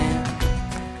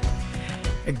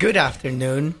Good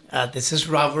afternoon. This is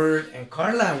Robert and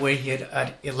Carla. We're here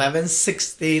at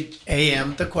 11:60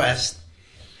 a.m. The Quest.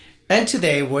 And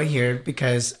today we're here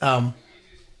because God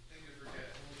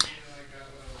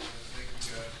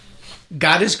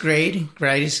is great.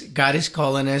 God is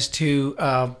calling us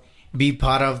to be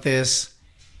part of this,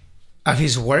 of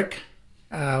His work.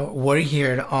 We're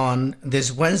here on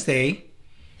this Wednesday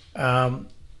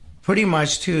pretty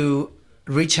much to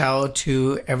reach out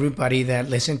to everybody that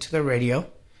listens to the radio,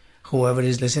 whoever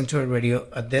is listening to the radio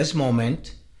at this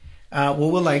moment. We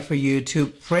would like for you to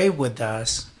pray with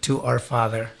us to our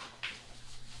Father.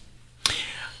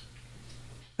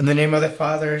 In the name of the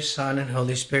Father, Son, and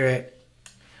Holy Spirit,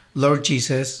 Lord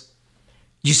Jesus,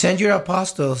 you send your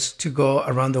apostles to go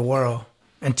around the world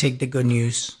and take the good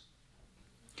news.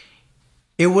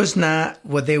 It was not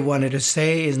what they wanted to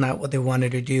say. It's not what they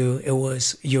wanted to do. It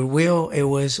was your will. It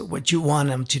was what you want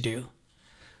them to do.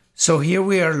 So here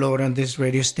we are, Lord, on this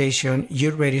radio station,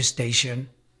 your radio station.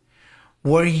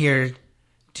 We're here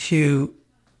to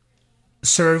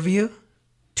serve you,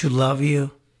 to love you.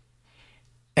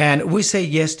 And we say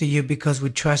yes to you because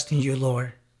we trust in you,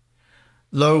 Lord.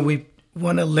 Lord, we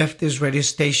want to lift this radio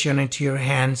station into your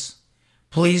hands.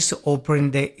 Please open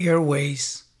the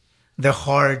airways, the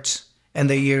hearts, and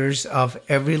the ears of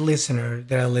every listener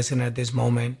that are listening at this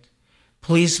moment.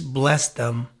 Please bless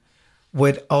them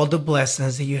with all the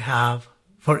blessings that you have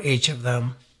for each of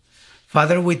them.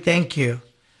 Father, we thank you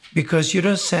because you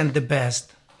don't send the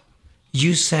best.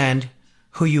 You send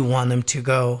who you want them to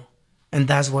go. And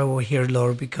that's why we're here,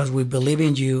 Lord, because we believe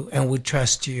in you and we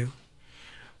trust you.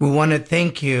 We want to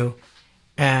thank you.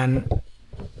 And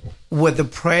with the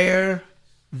prayer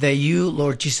that you,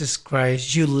 Lord Jesus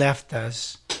Christ, you left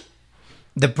us,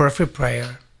 the perfect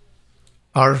prayer,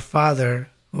 our Father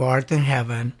who art in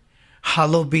heaven,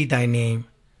 hallowed be thy name.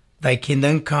 Thy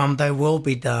kingdom come, thy will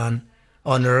be done,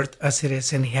 on earth as it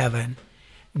is in heaven.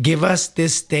 Give us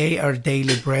this day our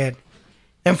daily bread,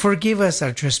 and forgive us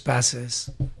our trespasses,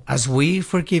 as we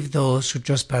forgive those who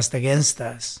trespass against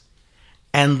us.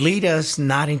 And lead us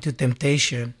not into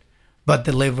temptation, but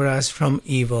deliver us from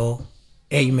evil.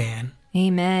 Amen.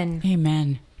 Amen.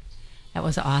 Amen. That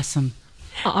was awesome.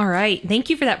 All right. Thank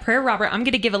you for that prayer, Robert. I'm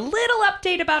going to give a little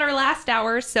update about our last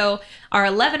hour. So our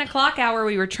 11 o'clock hour,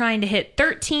 we were trying to hit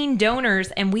 13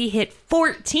 donors and we hit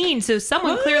 14. So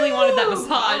someone clearly wanted that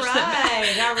massage.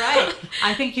 All right.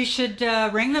 I think you should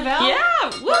ring the bell. Yeah.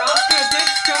 We're off to a good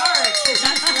start.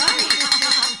 That's right.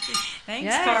 Thanks,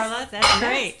 Yes. Carla. That's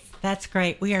great. That's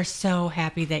great. We are so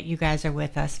happy that you guys are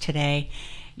with us today.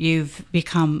 You've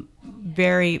become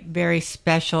very, very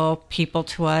special people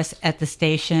to us at the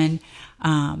station.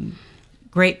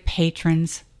 Great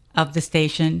patrons of the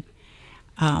station,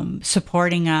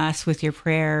 supporting us with your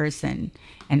prayers and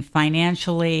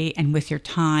financially and with your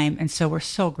time. And so we're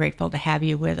so grateful to have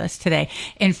you with us today.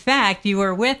 In fact, you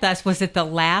were with us. Was it the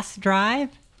last drive?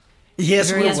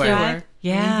 Yes, we were.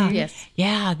 Yeah. Mm-hmm. Yes.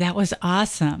 Yeah, that was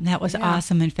awesome. That was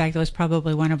awesome. In fact, it was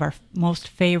probably one of our most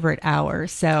favorite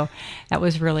hours. So that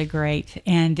was really great.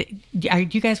 And do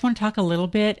you guys want to talk a little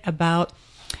bit about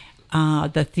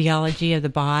the theology of the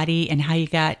body and how you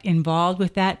got involved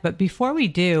with that? But before we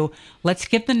do, let's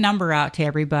get the number out to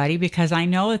everybody, because I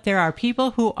know that there are people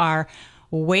who are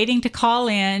waiting to call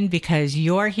in because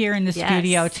you're here in the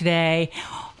studio today,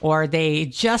 or they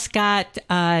just got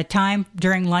time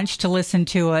during lunch to listen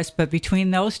to us. But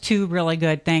between those two really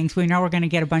good things, we know we're going to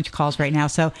get a bunch of calls right now.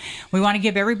 So we want to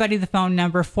give everybody the phone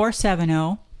number,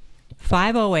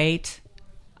 470-508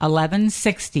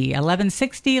 1160.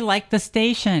 1160 like the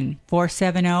station,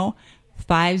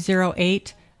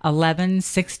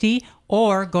 470-508-1160,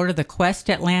 or go to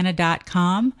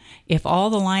thequestatlanta.com. If all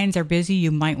the lines are busy,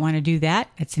 you might want to do that.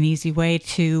 It's an easy way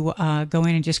to go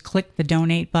in and just click the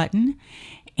donate button,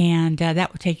 and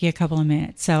that will take you a couple of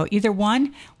minutes. So either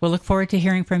one, we'll look forward to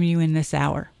hearing from you in this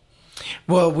hour.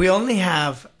 Well, we only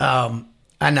have an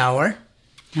hour.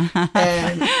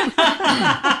 And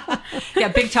yeah,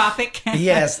 big topic.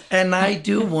 yes, and I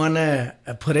do want to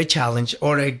put a challenge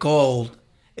or a goal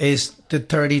is to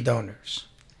 30 donors.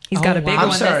 He's got a big I'm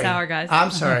one sorry. this hour, guys.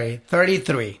 I'm sorry,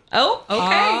 33. Oh,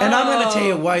 okay. And I'm going to tell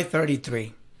you why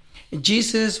 33.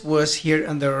 Jesus was here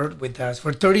on the earth with us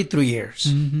for 33 years.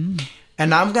 Mm-hmm.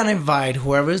 And I'm going to invite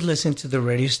whoever is listening to the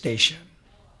radio station.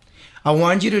 I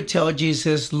want you to tell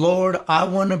Jesus, Lord, I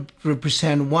want to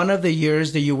represent one of the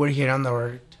years that you were here on the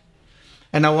earth.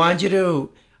 And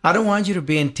I don't want you to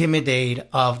be intimidated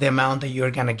of the amount that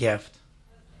you're going to give.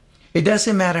 It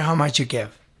doesn't matter how much you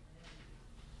give.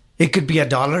 It could be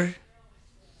 $1.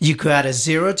 You could add a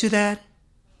 0 to that.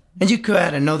 And you could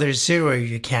add another 0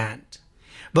 if you can't.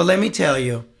 But let me tell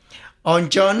you, On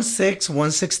John 6,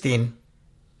 116,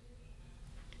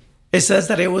 it says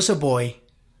that it was a boy.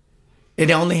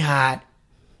 It only had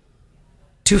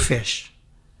 2 fish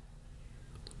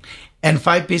and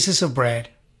 5 pieces of bread.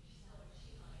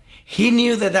 He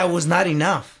knew that that was not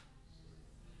enough.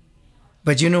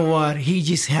 But you know what? He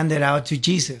just handed out to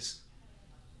Jesus.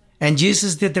 And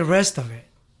Jesus did the rest of it.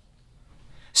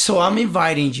 So I'm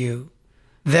inviting you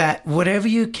that whatever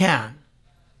you can,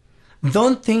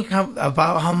 don't think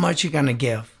about how much you're going to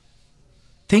give.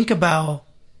 Think about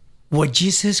what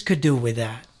Jesus could do with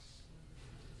that.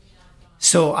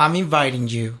 So I'm inviting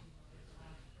you,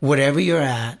 wherever you're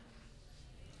at.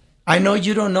 I know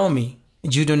you don't know me.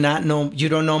 You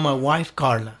don't know my wife,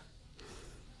 Carla.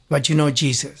 But you know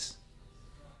Jesus.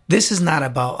 This is not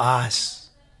about us.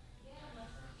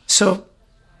 So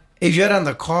if you're in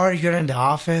the car, you're in the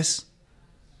office,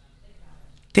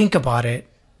 think about it.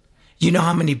 You know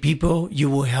how many people you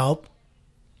will help?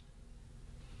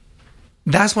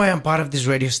 That's why I'm part of this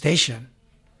radio station.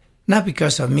 Not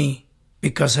because of me,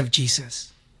 because of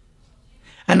Jesus.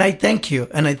 And I thank you,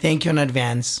 and I thank you in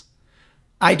advance.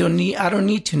 I don't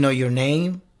need to know your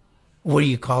name, where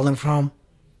you calling from.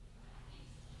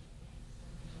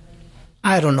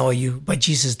 I don't know you, but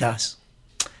Jesus does.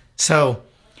 So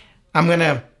I'm going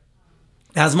to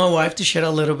ask my wife to share a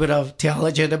little bit of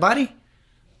theology of the body.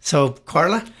 So,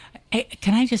 Carla? Hey,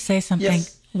 can I just say something?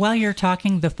 Yes. While you're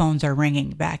talking, the phones are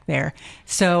ringing back there.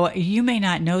 So you may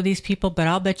not know these people, but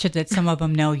I'll bet you that some of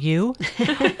them know you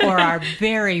or are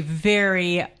very,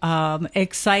 very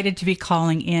excited to be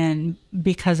calling in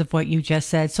because of what you just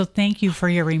said. So thank you for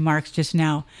your remarks just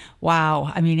now.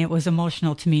 Wow. I mean, it was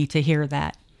emotional to me to hear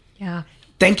that. Yeah.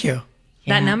 Thank you.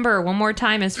 That number, one more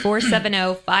time, is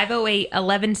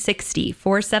 470-508-1160.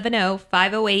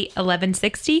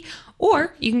 470-508-1160.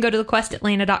 Or you can go to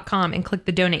thequestatlanta.com and click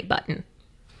the donate button.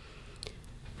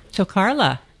 So,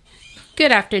 Carla.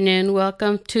 Good afternoon.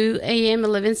 Welcome to AM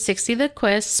 1160 The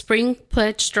Quest Spring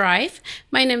Pledge Drive.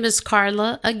 My name is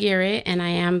Carla Aguirre, and I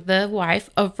am the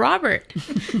wife of Robert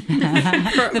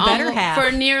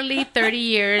for nearly 30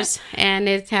 years. And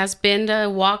it has been a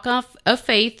walk of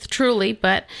faith, truly,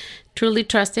 but truly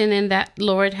trusting in that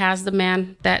Lord has the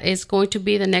man that is going to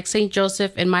be the next St.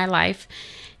 Joseph in my life.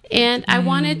 And I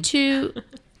wanted to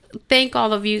thank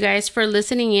all of you guys for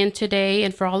listening in today,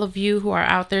 and for all of you who are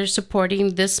out there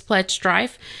supporting this pledge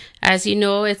drive. As you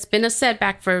know, it's been a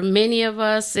setback for many of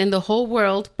us in the whole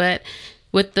world, but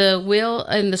with the will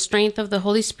and the strength of the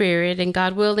Holy Spirit and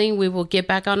God willing, we will get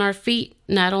back on our feet,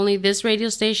 not only this radio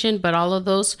station, but all of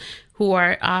those who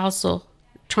are also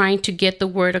trying to get the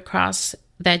word across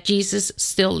that Jesus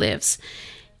still lives.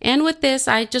 And with this,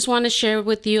 I just want to share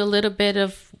with you a little bit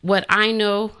of what I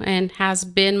know and has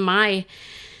been my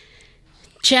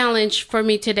challenge for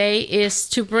me today is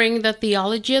to bring the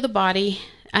theology of the body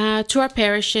to our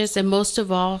parishes, and most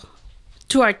of all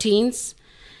to our teens.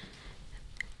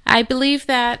 I believe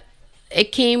that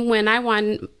it came when I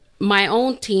wanted my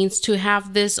own teens to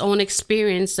have this own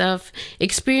experience of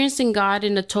experiencing God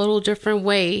in a total different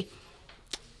way,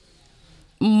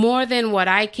 more than what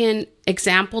I can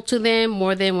example to them,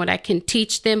 more than what I can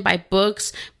teach them by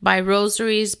books, by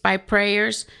rosaries, by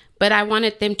prayers. But I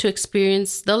wanted them to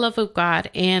experience the love of God,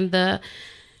 and the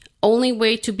only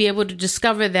way to be able to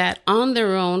discover that on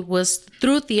their own was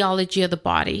through theology of the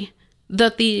body.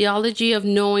 The theology of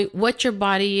knowing what your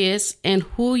body is and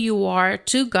who you are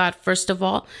to God, first of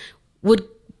all, would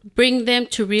bring them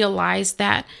to realize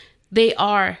that they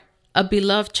are a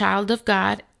beloved child of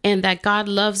God, and that God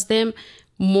loves them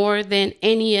more than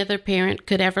any other parent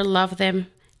could ever love them.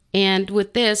 And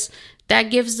with this, that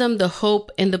gives them the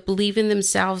hope and the belief in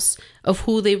themselves of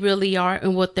who they really are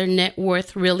and what their net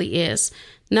worth really is.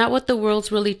 Not what the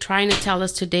world's really trying to tell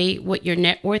us today, what your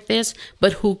net worth is,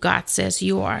 but who God says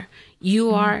you are.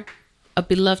 You are a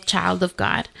beloved child of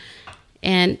God.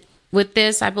 And with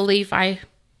this, I believe I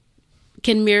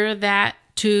can mirror that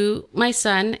to my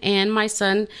son, and my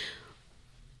son,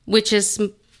 which is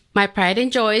my pride and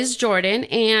joy, is Jordan,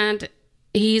 and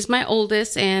he's my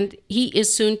oldest, and he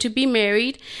is soon to be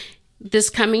married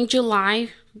this coming July.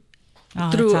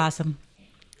 Oh, that's awesome.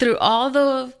 Through all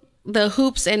the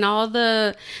hoops and all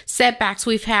the setbacks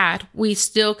we've had, we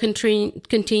still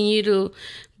continue to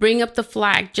bring up the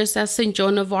flag, just as St.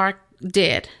 Joan of Arc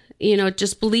did. You know,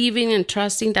 just believing and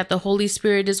trusting that the Holy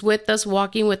Spirit is with us,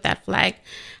 walking with that flag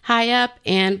high up,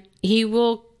 and he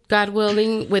will, God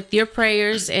willing, with your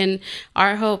prayers and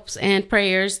our hopes and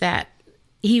prayers, that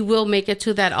he will make it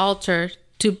to that altar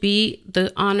to be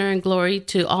the honor and glory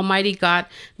to Almighty God,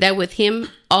 that with him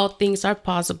all things are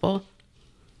possible.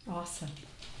 Awesome.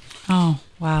 Oh,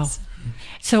 wow.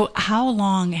 So how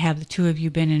long have the two of you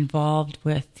been involved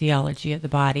with theology of the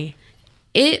body?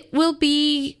 It will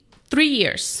be 3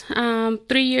 years.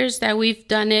 3 years that we've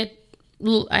done it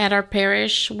at our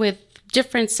parish with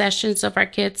different sessions of our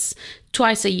kids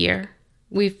twice a year.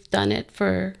 We've done it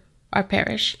for our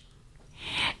parish.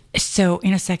 So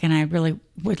in a second, I really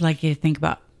would like you to think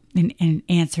about and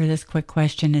answer this quick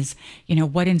question is,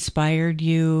 what inspired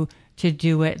you to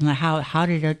do it, and how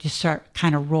did it just start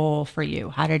kind of roll for you?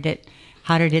 How did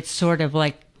it sort of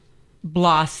like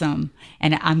blossom?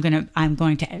 And I'm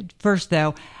going to first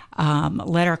though,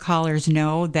 let our callers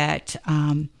know that,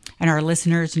 and our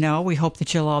listeners know, we hope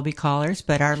that you'll all be callers,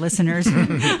 but our listeners,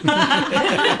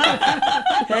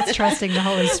 that's trusting the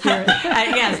Holy Spirit.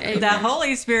 Yes, the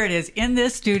Holy Spirit is in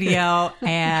this studio,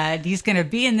 and he's going to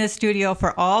be in this studio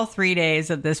for all 3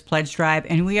 days of this pledge drive.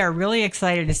 And we are really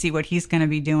excited to see what he's going to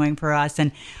be doing for us.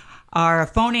 And our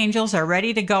phone angels are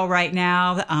ready to go right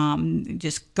now.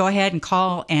 Just go ahead and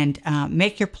call and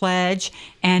make your pledge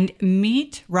and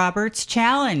meet Robert's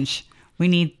challenge. We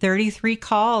need 33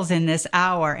 calls in this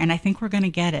hour, and I think we're going to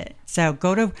get it. So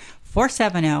go to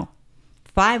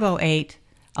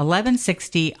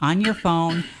 470-508-1160 on your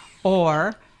phone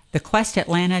or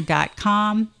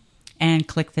thequestatlanta.com and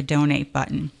click the donate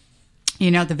button.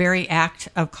 The very act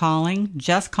of calling,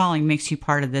 just calling, makes you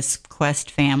part of this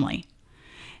Quest family.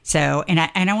 So, and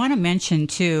I want to mention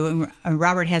too,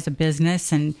 Robert has a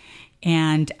business, and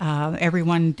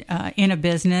everyone in a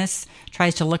business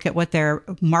tries to look at what their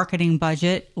marketing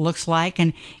budget looks like.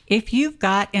 And if you've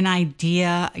got an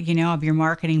idea, of your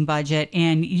marketing budget,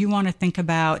 and you want to think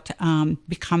about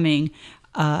becoming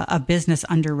a business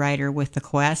underwriter with the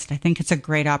Quest, I think it's a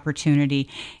great opportunity.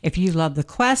 If you love the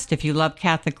Quest, if you love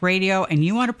Catholic radio, and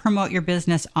you want to promote your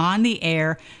business on the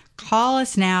air, call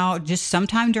us now, just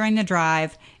sometime during the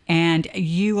drive, and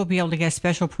you will be able to get a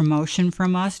special promotion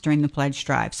from us during the pledge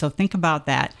drive. So think about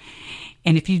that.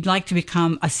 And if you'd like to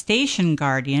become a station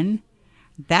guardian,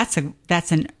 that's an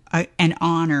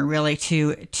honor, really,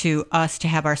 to us to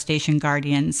have our station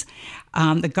guardians.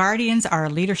 The guardians are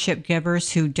leadership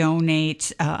givers who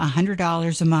donate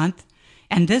 $100 a month.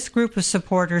 And this group of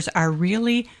supporters are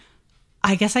really,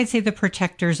 I guess I'd say, the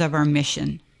protectors of our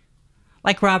mission,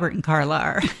 like Robert and Carla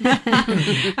are.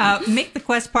 Make the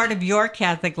Quest part of your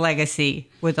Catholic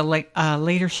legacy with a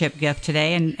leadership gift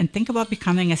today, and think about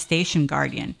becoming a station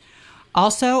guardian.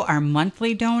 Also, our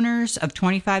monthly donors of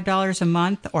 $25 a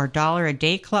month or $1 a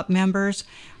day club members,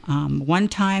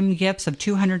 one-time gifts of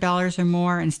 $200 or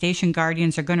more, and station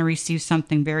guardians are going to receive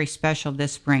something very special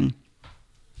this spring.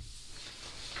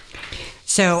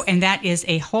 So, and that is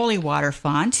a holy water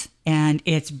font, and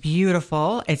it's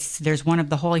beautiful. There's one of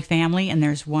the Holy Family, and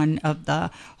there's one of the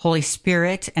Holy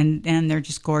Spirit, and they're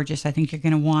just gorgeous. I think you're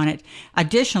going to want it.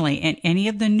 Additionally, any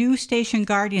of the new station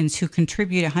guardians who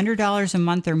contribute $100 a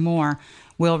month or more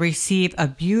will receive a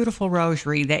beautiful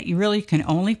rosary that you really can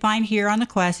only find here on the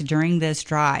Quest during this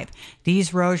drive.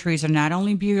 These rosaries are not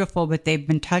only beautiful, but they've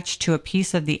been touched to a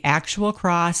piece of the actual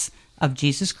cross of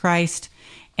Jesus Christ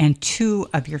and two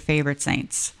of your favorite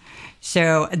saints.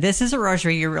 So this is a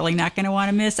rosary you're really not going to want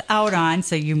to miss out on.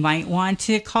 So you might want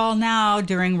to call now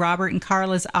during Robert and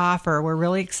Carla's offer. We're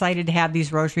really excited to have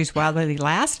these rosaries while they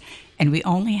last, and we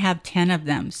only have 10 of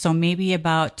them. So maybe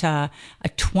about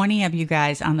 20 of you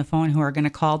guys on the phone who are going to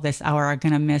call this hour are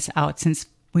going to miss out, since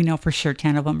we know for sure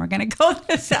 10 of them are going to go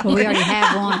this hour. Well, we already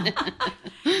have one.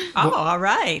 Oh, all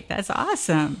right. That's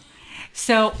awesome.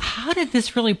 So how did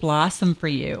this really blossom for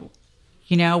you,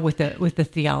 with the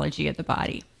theology of the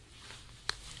body?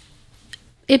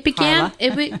 It began.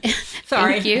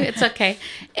 Sorry. Thank you. It's okay.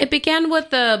 It began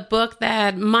with the book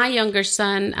that my younger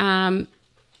son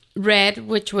read,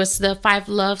 which was The Five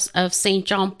Loves of St.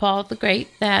 John Paul the Great,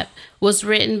 that was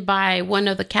written by one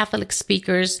of the Catholic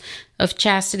speakers of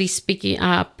Chastity Speaking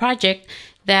Project.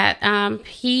 That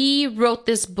he wrote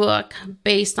this book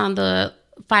based on the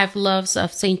Five Loves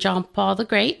of St. John Paul the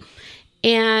Great,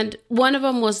 and one of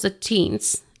them was the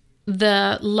teens.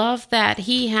 The love that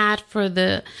he had for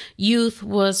the youth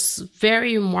was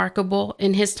very remarkable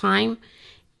in his time.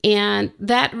 And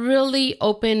that really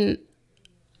opened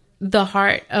the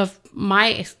heart of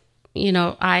my,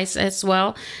 eyes as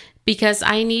well, because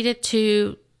I needed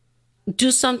to do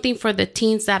something for the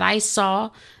teens that I saw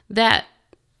that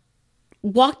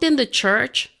walked in the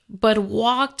church, but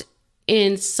walked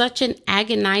in such an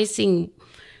agonizing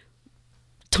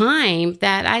time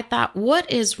that I thought,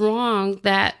 what is wrong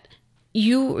that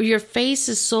your face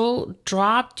is so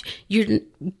dropped, you're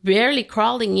barely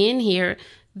crawling in here,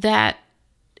 that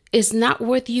is not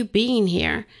worth you being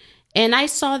here. And I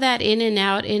saw that in and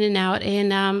out.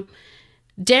 And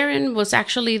Darren was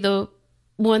actually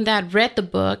one that read the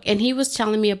book, and he was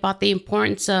telling me about the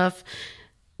importance of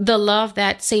the love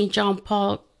that St. John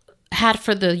Paul had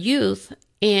for the youth.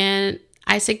 And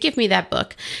I said, give me that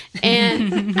book.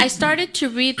 And I started to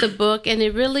read the book, and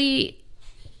it really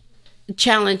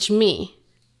challenged me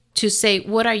to say,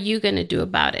 what are you going to do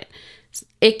about it?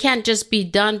 It can't just be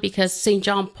done because St.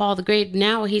 John Paul the Great,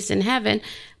 now he's in heaven,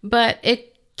 but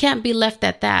it can't be left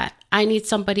at that. I need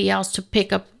somebody else to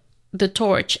pick up the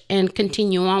torch and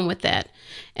continue on with that.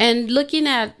 And looking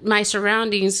at my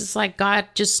surroundings, it's like God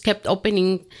just kept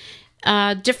opening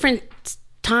different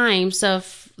times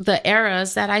of the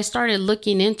eras that I started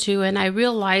looking into, and I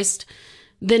realized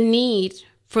the need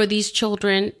for these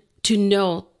children to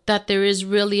know that there is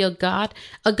really a God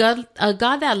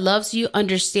that loves you,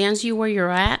 understands you where you're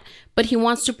at, but he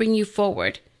wants to bring you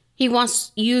forward. He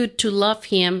wants you to love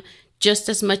him just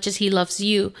as much as he loves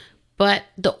you. But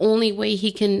the only way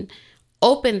he can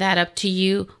open that up to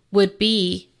you would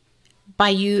be by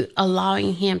you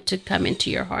allowing him to come into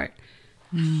your heart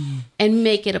and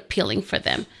make it appealing for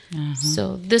them.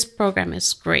 So this program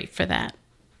is great for that.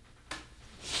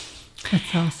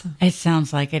 That's awesome. It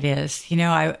sounds like it is. You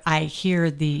know, I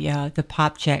hear the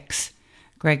Popcheks,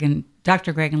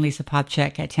 Dr. Greg and Lisa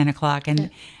Popchek at 10 o'clock, and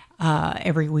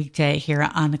every weekday here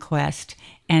on the Quest.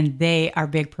 And they are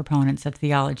big proponents of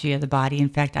theology of the body. In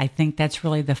fact, I think that's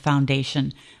really the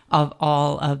foundation of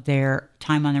all of their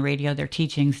time on the radio, their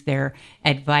teachings, their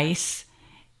advice.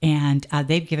 And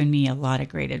they've given me a lot of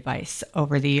great advice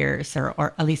over the years,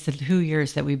 or at least the 2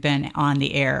 years that we've been on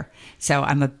the air. So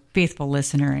I'm a faithful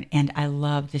listener, and I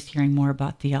love just hearing more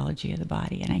about theology of the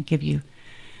body. And I give you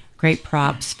great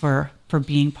props for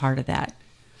being part of that.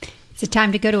 Is it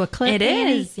time to go to a clip? It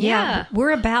Annie? is, yeah.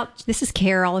 This is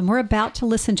Carol, and we're about to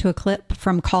listen to a clip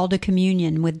from Call to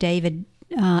Communion with David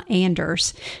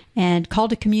Anders. And Call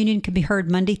to Communion can be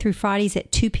heard Monday through Fridays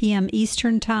at 2 p.m.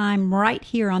 Eastern Time right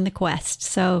here on the Quest.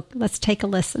 So let's take a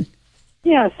listen.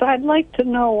 Yes, I'd like to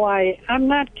know why. I'm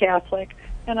not Catholic,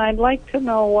 and I'd like to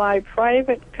know why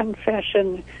private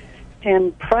confession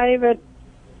and private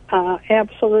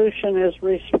absolution is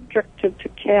restricted to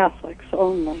Catholics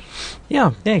only.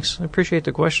 Yeah, thanks. I appreciate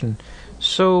the question.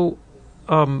 So,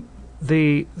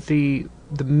 the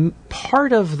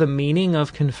part of the meaning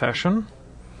of confession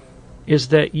is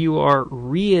that you are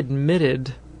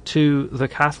readmitted to the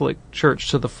Catholic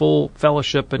Church, to the full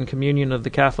fellowship and communion of the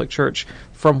Catholic Church,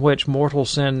 from which mortal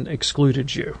sin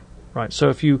excluded you. Right. So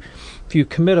if you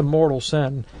commit a mortal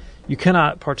sin, you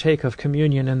cannot partake of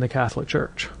communion in the Catholic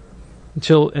Church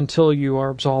until you are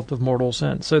absolved of mortal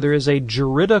sin. So there is a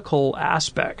juridical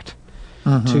aspect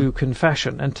to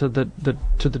confession and to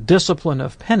the discipline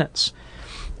of penance.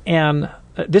 And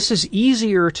this is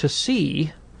easier to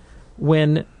see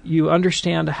when you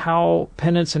understand how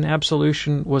penance and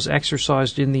absolution was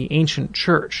exercised in the ancient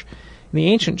church. In the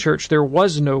ancient church, there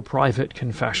was no private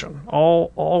confession.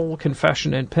 All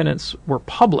confession and penance were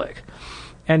public.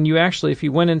 And you actually, if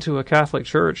you went into a Catholic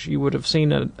church, you would have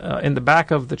seen in the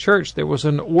back of the church, there was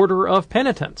an order of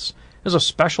penitence. There's a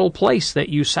special place that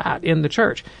you sat in the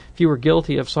church. If you were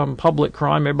guilty of some public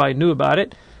crime, everybody knew about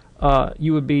it.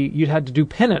 You'd had to do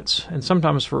penance, and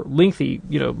sometimes for lengthy,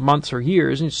 months or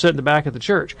years, and you sit in the back of the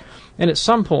church. And at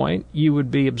some point, you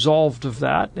would be absolved of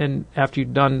that, and after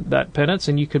you'd done that penance,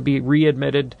 and you could be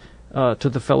readmitted to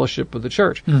the fellowship of the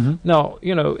church. Now,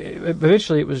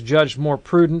 eventually it was judged more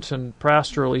prudent and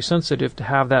pastorally sensitive to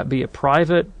have that be a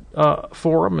private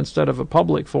forum instead of a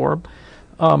public forum.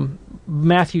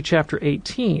 Matthew chapter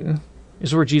 18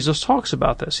 is where Jesus talks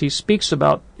about this. He speaks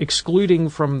about excluding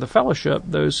from the fellowship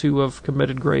those who have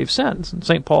committed grave sins. And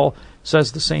St. Paul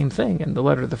says the same thing in the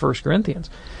letter to the 1 Corinthians.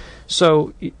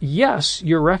 So, yes,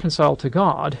 you're reconciled to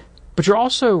God, but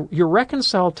you're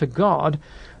reconciled to God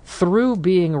through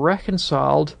being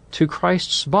reconciled to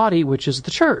Christ's body, which is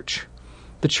the church.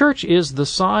 The church is the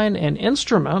sign and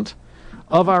instrument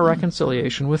of our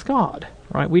reconciliation with God,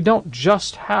 right? We don't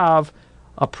just have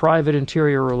a private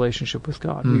interior relationship with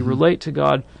God. We relate to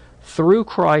God through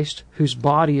Christ, whose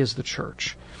body is the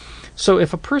church. So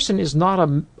if a person is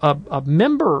not a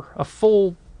member, a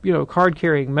full,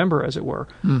 card-carrying member, as it were,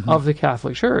 of the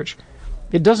Catholic Church,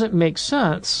 it doesn't make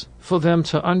sense for them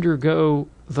to undergo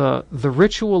the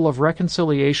ritual of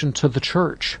reconciliation to the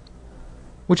church,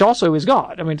 which also is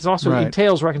God. I mean, it also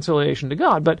entails reconciliation to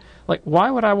God. But why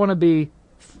would I want to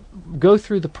go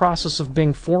through the process of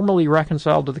being formally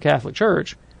reconciled to the Catholic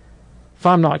Church if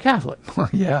I'm not Catholic?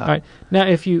 Yeah. Right? Now,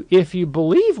 if you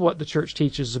believe what the Church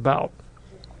teaches about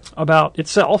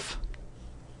itself,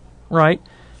 right,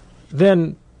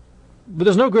 then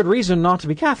there's no good reason not to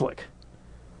be Catholic.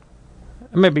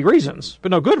 There may be reasons,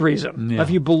 but no good reason. Yeah. If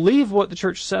you believe what the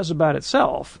church says about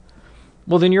itself,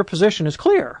 well, then your position is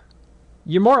clear.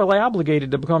 You're morally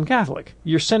obligated to become Catholic.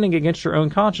 You're sinning against your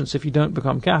own conscience if you don't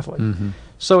become Catholic. Mm-hmm.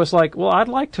 So it's like, well, I'd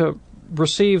like to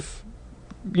receive,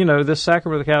 this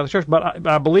sacrament of the Catholic Church, but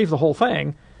I believe the whole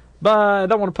thing, but I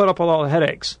don't want to put up with all the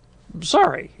headaches.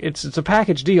 Sorry, it's a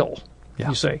package deal,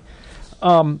 you see.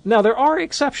 Now, there are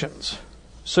exceptions.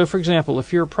 So, for example,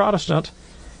 if you're a Protestant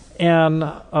and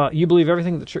you believe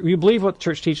everything you believe what the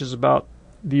church teaches about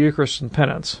the Eucharist and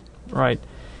penance, right?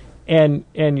 And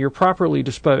you're properly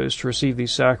disposed to receive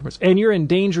these sacraments, and you're in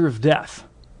danger of death.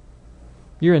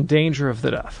 You're in danger of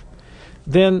the death.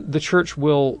 Then the church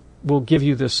will give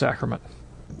you this sacrament.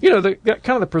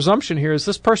 The presumption here is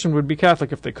this person would be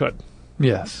Catholic if they could.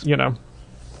 Yes.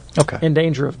 Okay. In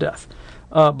danger of death.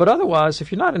 But otherwise,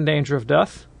 if you're not in danger of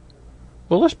death,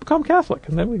 well, let's become Catholic,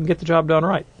 and then we can get the job done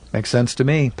right. Makes sense to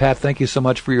me. Pat, thank you so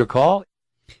much for your call.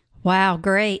 Wow,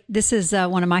 great. This is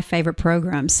one of my favorite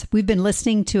programs. We've been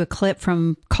listening to a clip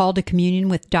from Call to Communion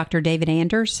with Dr. David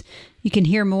Anders. You can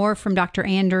hear more from Dr.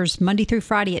 Anders Monday through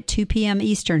Friday at 2 p.m.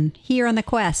 Eastern here on The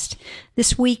Quest.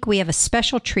 This week we have a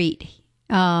special treat.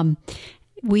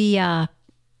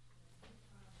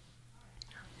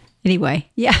 Anyway,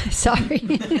 sorry.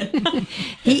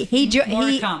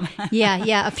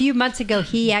 A few months ago,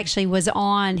 he actually was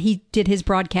on. He did his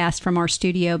broadcast from our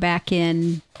studio back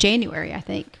in January, I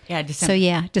think. Yeah, December.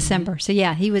 So December. So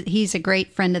he's a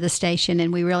great friend of the station,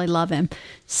 and we really love him.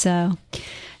 So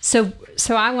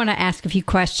I want to ask a few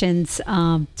questions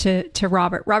to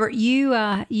Robert. Robert, you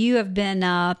have been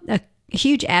a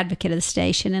huge advocate of the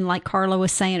station, and like Carla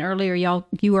was saying earlier,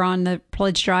 you were on the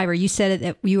pledge drive, or you said it,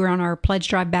 that you were on our pledge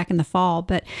drive back in the fall,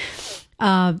 but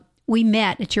we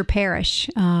met at your parish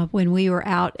when we were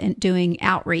out and doing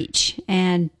outreach.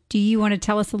 And do you want to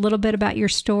tell us a little bit about your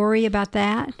story about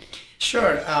that?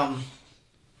 Sure. I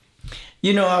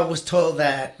was told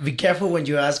that be careful when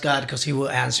you ask God, because he will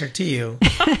answer to you.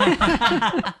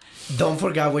 Don't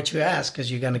forget what you ask, because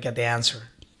you're going to get the answer.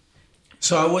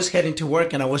 So I was heading to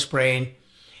work and I was praying,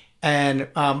 and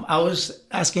I was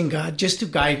asking God just to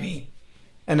guide me.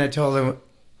 And I told him,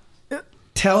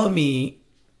 tell me,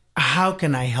 how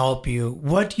can I help you?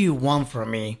 What do you want from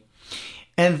me?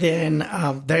 And then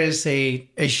there is a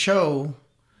show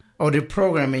or the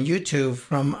program in YouTube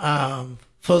from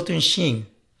Fulton Sheen.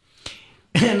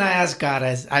 And I asked God,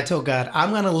 I told God,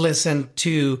 I'm going to listen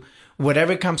to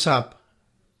whatever comes up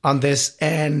on this,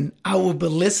 and I will be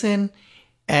listening.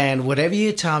 And whatever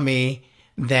you tell me,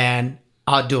 then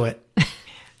I'll do it.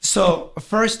 So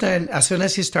first, then, as soon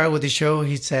as he started with the show,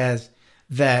 he says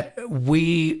that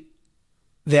we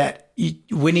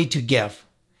need to give.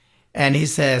 And he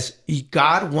says,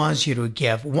 God wants you to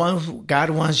give. God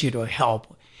wants you to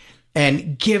help.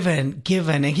 And given.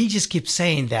 And he just keeps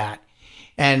saying that.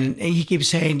 And he keeps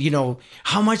saying,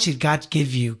 how much did God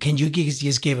give you? Can you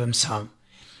just give him some?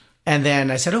 And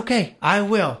then I said, okay, I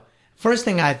will. First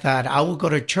thing I thought, I will go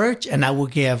to church and I will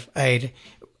give I'm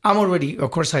already,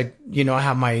 of course, I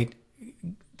have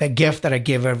the gift that I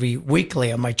give every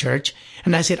weekly at my church.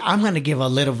 And I said, I'm going to give a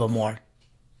little bit more.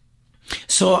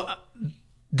 So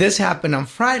this happened on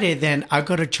Friday. Then I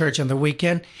go to church on the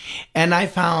weekend, and I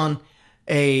found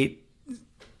a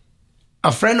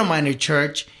friend of mine at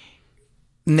church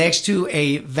next to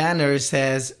a banner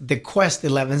says The Quest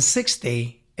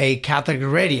 1160, a Catholic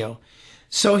radio.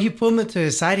 So he pulled me to the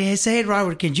side. He said, hey,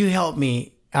 Robert, can you help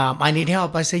me? I need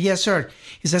help. I said, yes, sir.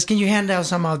 He says, can you hand out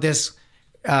some of these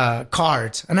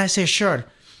cards? And I said, sure.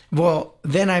 Well,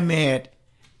 then I met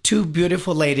two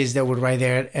beautiful ladies that were right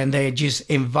there, and they just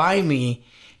invite me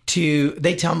to,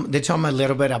 they tell me a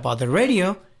little bit about the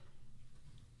radio,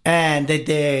 and they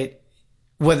did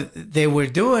what they were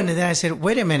doing. And then I said,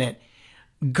 wait a minute.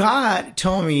 God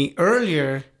told me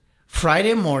earlier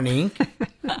Friday morning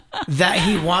that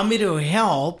he wanted me to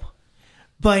help,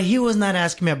 but he was not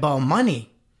asking me about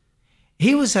money.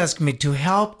 He was asking me to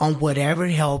help on whatever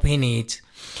help he needs.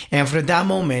 And from that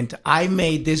moment, I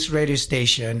made this radio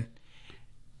station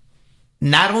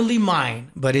not only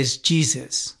mine, but it's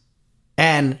Jesus.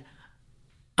 And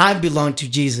I belong to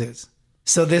Jesus.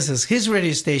 So this is his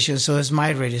radio station, so it's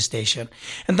my radio station.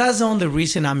 And that's the only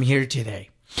reason I'm here today.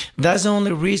 That's the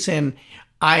only reason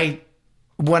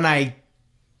when I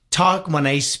talk, when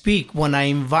I speak, when I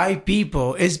invite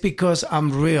people, it's because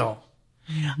I'm real.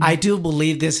 Mm-hmm. I do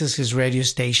believe this is his radio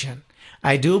station.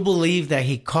 I do believe that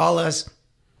he called us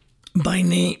by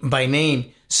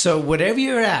name. So whatever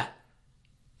you're at,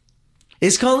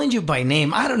 it's calling you by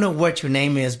name. I don't know what your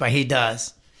name is, but he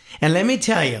does. And let me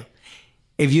tell you,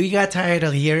 if you got tired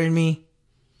of hearing me,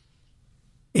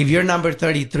 if you're number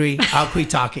 33, I'll quit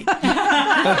talking.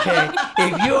 Okay,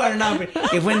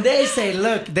 if when they say,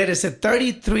 look, there is a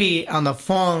 33 on the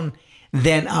phone,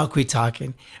 then I'll quit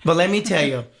talking. But let me tell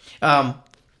you,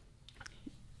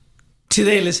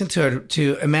 today, listen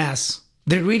to a mass.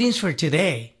 The readings for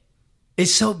today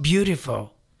is so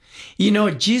beautiful. You know,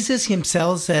 Jesus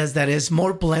himself says that it's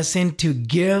more blessing to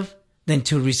give than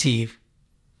to receive.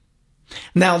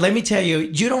 Now, let me tell you,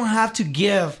 you don't have to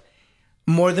give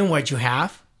more than what you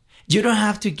have. You don't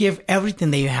have to give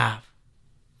everything that you have.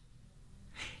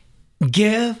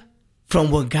 Give from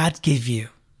what God gave you.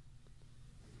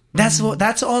 That's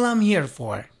all I'm here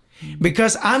for.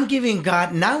 Because I'm giving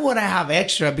God not what I have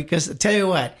extra, because I tell you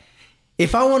what,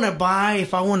 if I want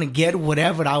to get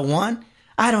whatever I want,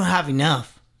 I don't have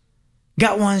enough.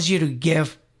 God wants you to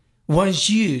give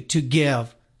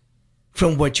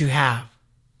from what you have.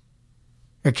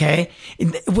 Okay?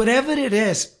 Whatever it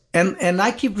is, and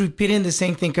I keep repeating the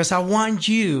same thing because I want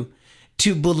you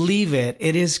to believe it.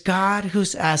 It is God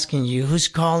who's asking you, who's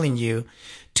calling you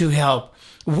to help.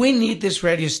 We need this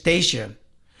radio station.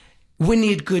 We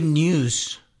need good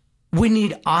news. We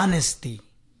need honesty.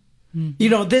 Mm-hmm. You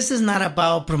know, this is not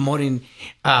about promoting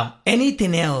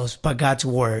anything else but God's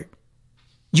word.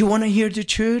 You want to hear the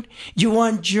truth? You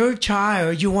want your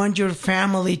child, you want your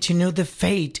family to know the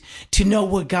faith, to know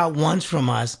what God wants from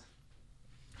us.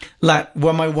 Like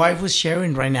what my wife was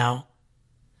sharing right now.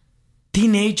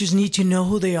 Teenagers need to know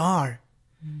who they are.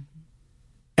 Mm-hmm.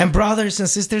 And brothers and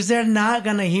sisters, they're not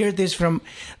going to hear this from,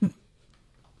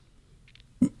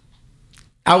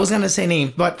 I was going to say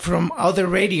names, but from other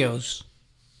radios.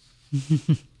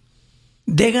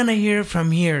 They're going to hear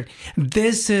from here.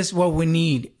 This is what we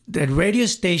need. The radio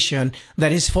station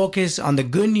that is focused on the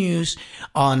good news,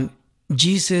 on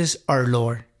Jesus our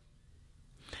Lord.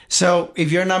 So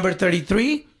if you're number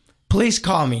 33, please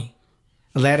call me.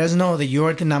 Let us know that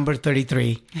you're the number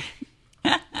 33.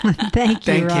 Thank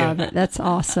you, Robert. That's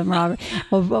awesome, Robert.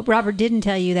 Well, Robert didn't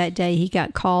tell you that day he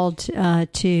got called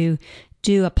to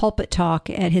do a pulpit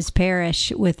talk at his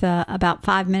parish with about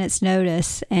 5 minutes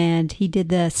notice, and he did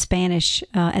the Spanish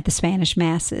at the Spanish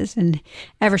masses. And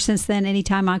ever since then,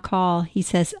 anytime I call, he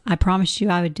says, "I promised you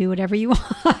I would do whatever you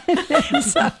want."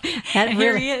 So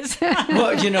here he is.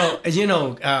 Well, you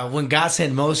know, when God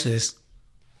sent Moses,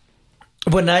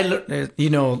 when I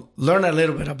learn a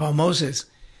little bit about Moses,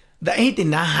 that he did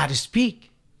not know how to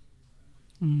speak.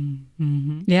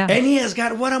 Mm-hmm. Yeah, and he asked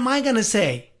God, "What am I going to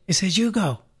say?" He says, "You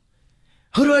go."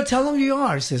 Who do I tell him you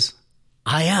are? He says,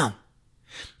 "I am."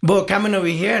 But coming over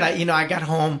here, I got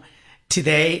home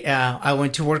today. I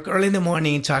went to work early in the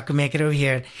morning so I could make it over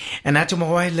here. And I told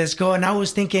my wife, let's go. And I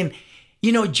was thinking,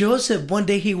 Joseph, one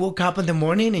day he woke up in the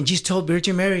morning and just told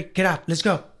Virgin Mary, "Get up, let's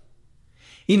go."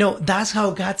 That's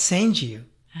how God sends you.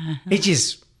 Uh-huh. It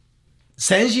just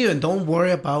sends you, and don't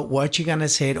worry about what you're going to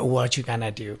say or what you're going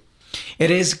to do. It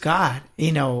is God,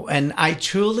 and I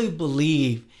truly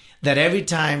believe that every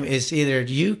time it's either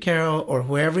you, Carol, or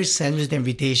whoever sends the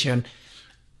invitation,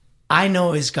 I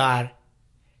know it's God.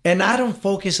 And I don't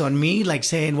focus on me like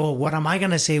saying, well, what am I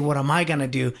going to say? What am I going to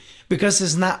do? Because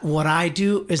it's not what I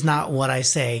do. It's not what I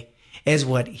say. It's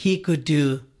what he could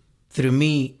do through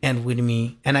me and with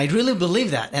me. And I really believe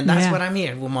that. And that's what I'm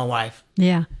here with my wife.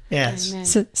 Yeah. Yes. Amen.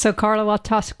 So Carla, I'll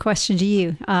toss a question to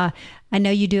you. I know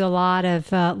you do a lot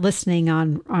of listening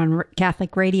on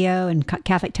Catholic radio and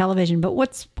Catholic television, but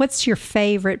what's your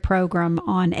favorite program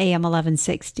on AM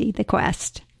 1160, The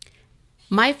Quest?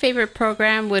 My favorite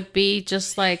program would be,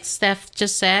 just like Stef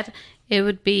just said, it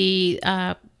would be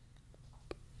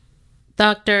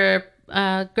Dr.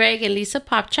 Greg and Lisa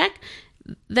Popchak,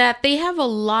 that they have a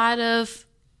lot of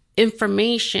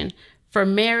information for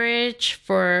marriage,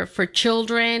 for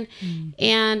children,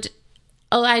 and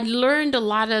I learned a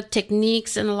lot of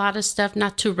techniques and a lot of stuff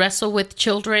not to wrestle with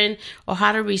children or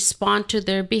how to respond to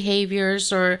their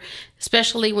behaviors, or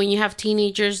especially when you have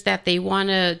teenagers that they want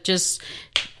to just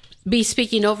be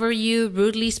speaking over you,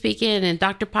 rudely speaking. And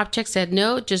Dr. Popchak said,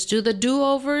 no, just do the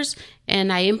do-overs.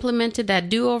 And I implemented that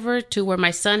do-over to where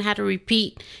my son had to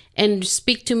repeat and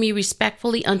speak to me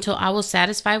respectfully until I was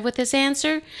satisfied with his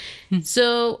answer.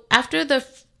 So after the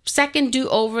second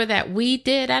do-over that we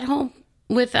did at home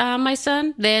with my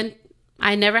son, then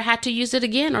I never had to use it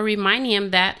again or remind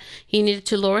him that he needed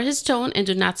to lower his tone and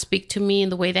do not speak to me in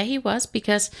the way that he was,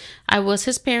 because I was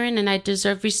his parent and I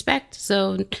deserve respect.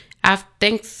 So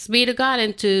thanks be to God,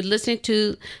 and to listening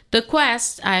to The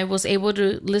Quest, I was able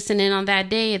to listen in on that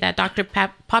day that Dr.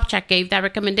 Popchak gave that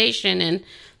recommendation, and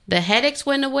the headaches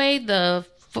went away, the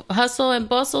hustle and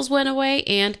bustles went away,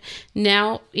 and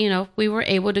now, we were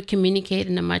able to communicate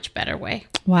in a much better way.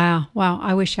 Wow.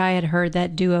 I wish I had heard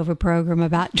that do-over program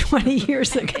about 20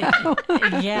 years ago.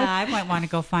 Yeah, I might want to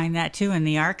go find that too in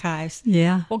the archives.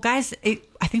 Yeah. Well, guys, I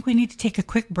think we need to take a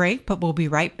quick break, but we'll be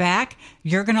right back.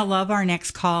 You're going to love our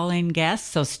next call-in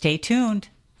guest, so stay tuned.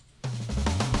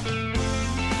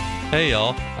 Hey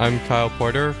y'all, I'm Kyle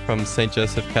Porter from St.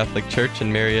 Joseph Catholic Church in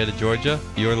Marietta, Georgia.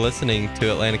 You're listening to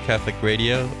Atlanta Catholic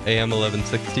Radio, AM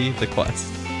 1160, The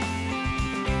Quest.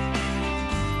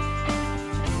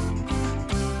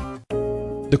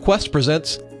 The Quest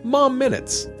presents Mom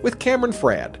Minutes with Cameron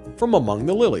Fradd from Among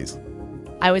the Lilies.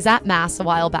 I was at Mass a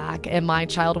while back, and my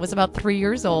child was about 3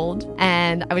 years old,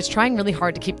 and I was trying really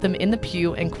hard to keep them in the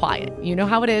pew and quiet. You know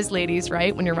how it is, ladies,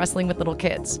 right? When you're wrestling with little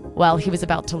kids. Well, he was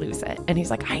about to lose it, and he's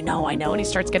like, I know, and he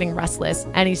starts getting restless,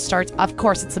 and he starts, of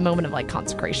course, it's a moment of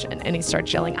consecration, and he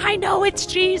starts yelling, I know, it's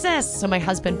Jesus! So my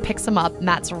husband picks him up,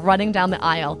 Matt's running down the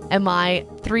aisle, and my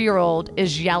 3-year-old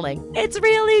is yelling, it's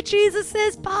really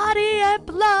Jesus's body and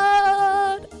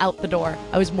blood! Out the door.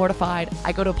 I was mortified.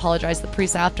 I go to apologize to the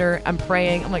priest after. I'm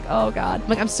praying. I'm like, oh God.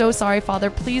 I'm so sorry, Father.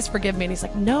 Please forgive me. And he's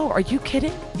like, no, are you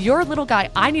kidding? You're a little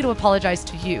guy. I need to apologize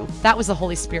to you. That was the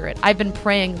Holy Spirit. I've been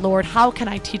praying, Lord, how can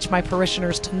I teach my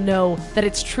parishioners to know that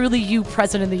it's truly you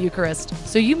present in the Eucharist?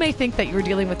 So you may think that you're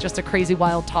dealing with just a crazy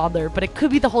wild toddler, but it could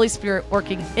be the Holy Spirit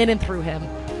working in and through him.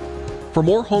 For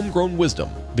more homegrown wisdom,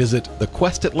 visit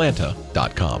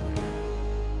thequestatlanta.com.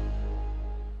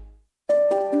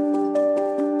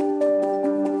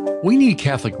 We need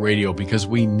Catholic radio because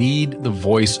we need the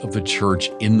voice of the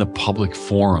church in the public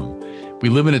forum. We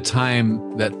live in a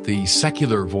time that the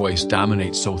secular voice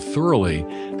dominates so thoroughly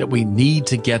that we need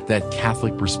to get that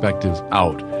Catholic perspective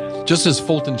out. Just as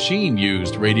Fulton Sheen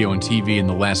used radio and TV in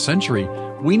the last century,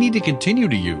 we need to continue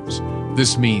to use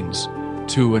this means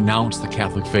to announce the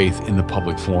Catholic faith in the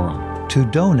public forum. To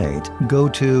donate, go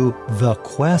to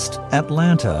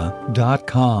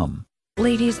thequestatlanta.com.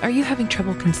 Ladies, are you having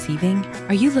trouble conceiving?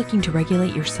 Are you looking to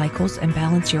regulate your cycles and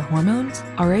balance your hormones?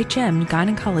 RHM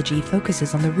Gynecology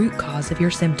focuses on the root cause of your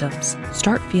symptoms.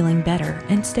 Start feeling better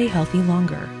and stay healthy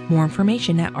longer. More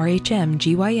information at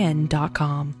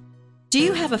rhmgyn.com. Do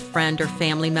you have a friend or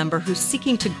family member who's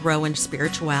seeking to grow in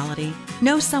spirituality?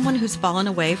 Know someone who's fallen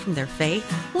away from their faith?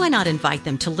 Why not invite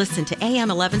them to listen to AM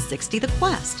 1160 The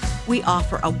Quest? We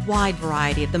offer a wide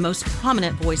variety of the most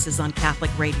prominent voices on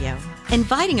Catholic radio.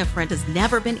 Inviting a friend has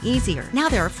never been easier. Now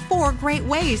there are 4 great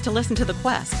ways to listen to The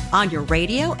Quest. On your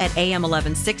radio at AM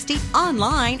 1160,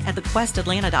 online at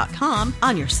thequestatlanta.com,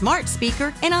 on your smart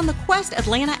speaker, and on the Quest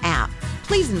Atlanta app.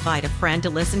 Please invite a friend to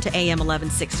listen to AM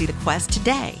 1160 The Quest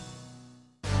today.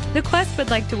 The Quest would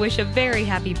like to wish a very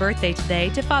happy birthday today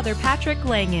to Father Patrick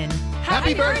Langan.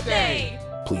 Happy birthday!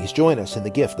 Please join us in the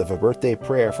gift of a birthday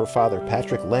prayer for Father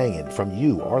Patrick Langan from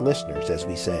you, our listeners, as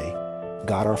we say,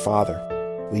 God our Father,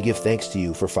 we give thanks to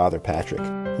you for Father Patrick,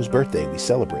 whose birthday we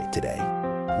celebrate today.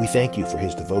 We thank you for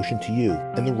his devotion to you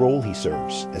and the role he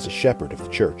serves as a shepherd of the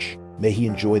church. May he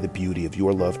enjoy the beauty of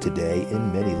your love today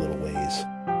in many little ways.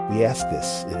 We ask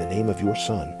this in the name of your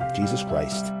Son, Jesus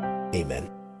Christ. Amen.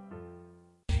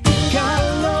 God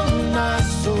alone my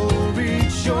soul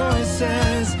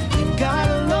rejoices, in God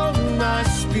alone my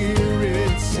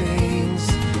spirit sings.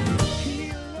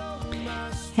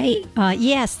 Hey,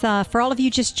 for all of you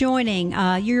just joining,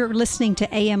 you're listening to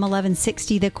AM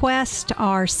 1160 The Quest,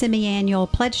 our semi-annual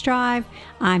pledge drive.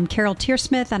 I'm Carol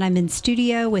Tiarsmith, and I'm in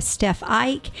studio with Stef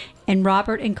Eich and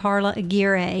Robert and Carla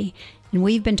Aguirre. And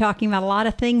we've been talking about a lot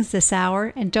of things this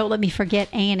hour. And don't let me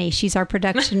forget Annie. She's our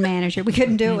production manager. We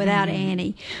couldn't do it without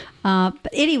Annie. But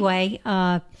anyway,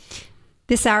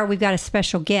 this hour we've got a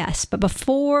special guest. But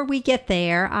before we get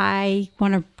there, I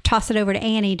want to toss it over to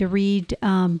Annie to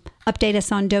update us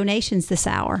on donations this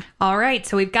hour. All right.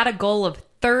 So we've got a goal of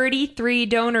 33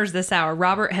 donors this hour.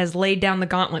 Robert has laid down the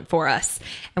gauntlet for us,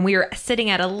 and we are sitting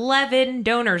at 11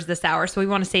 donors this hour. So we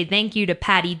want to say thank you to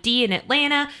Patty D in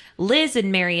Atlanta, Liz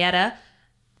in Marietta,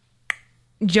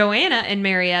 Joanna in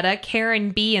Marietta,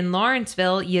 Karen B in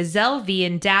Lawrenceville, Yazel V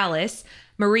in Dallas,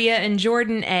 Maria and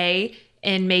Jordan A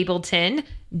in Mableton,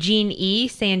 Jean E,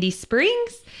 Sandy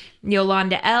Springs,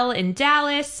 Yolanda L in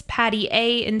Dallas, Patty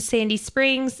A in Sandy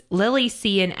Springs, Lily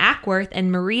C in Ackworth,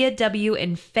 and Maria W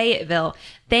in Fayetteville.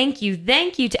 Thank you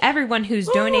to everyone who's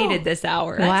donated this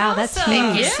hour. Wow, that's huge.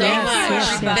 Thank you so much.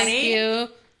 Yes. Thank you.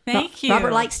 Thank you.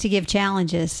 Robert likes to give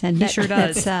challenges, and he sure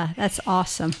does. That's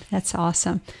awesome. That's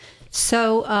awesome.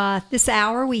 So this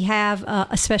hour we have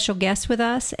a special guest with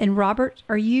us, and Robert,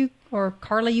 are you or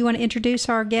Carla, you want to introduce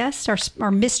our guest,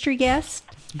 our mystery guest?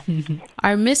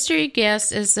 Our mystery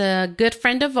guest is a good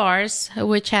friend of ours,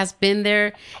 which has been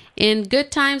there in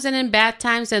good times and in bad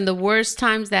times and the worst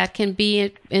times that can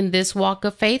be in this walk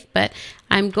of faith. But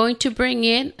I'm going to bring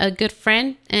in a good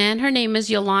friend, and her name is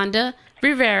Yolanda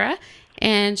Rivera,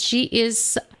 and she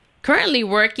is currently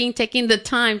working, taking the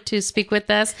time to speak with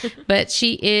us, but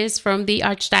she is from the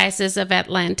Archdiocese of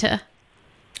Atlanta.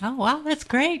 Oh, wow, that's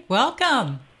great.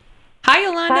 Welcome. Hi,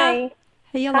 Yolanda. Hi.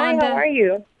 Hey, Yolanda. Hi, how are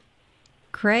you?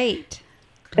 Great.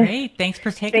 Great. Thanks for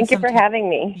taking Thank you some for time. having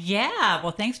me. Yeah,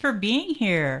 well, thanks for being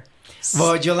here.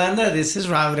 Well, Yolanda, this is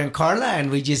Robert and Carla, and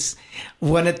we just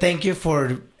want to thank you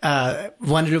for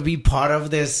wanting to be part of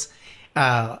this.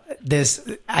 This,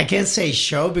 I can't say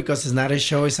show because it's not a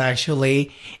show. It's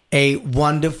actually a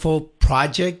wonderful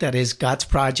project that is God's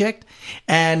project.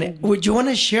 And would you want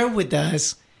to share with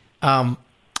us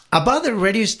about the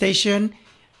radio station?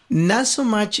 Not so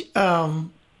much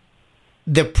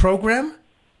the program,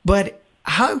 but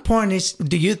how important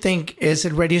do you think is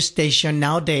a radio station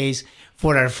nowadays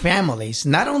for our families,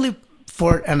 not only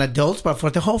for an adult, but for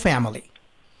the whole family?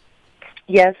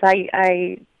 Yes,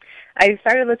 I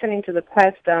started listening to the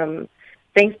Quest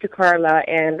thanks to Carla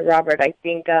and Robert. I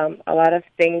think a lot of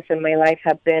things in my life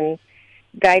have been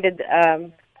guided.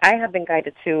 I have been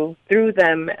guided through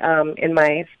them in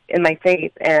my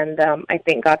faith, and I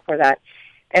thank God for that.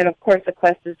 And of course, the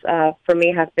Quest is for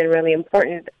me has been really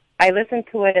important. I listen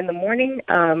to it in the morning.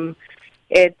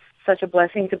 It's such a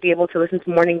blessing to be able to listen to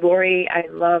Morning Glory. I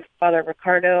love Father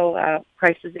Ricardo.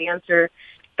 Christ is the Answer.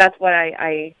 That's what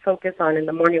I focus on in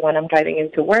the morning when I'm driving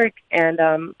into work. And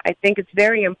I think it's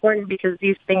very important because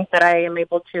these things that I am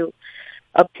able to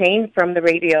obtain from the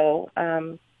radio,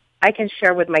 I can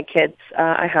share with my kids.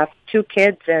 I have 2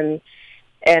 kids, and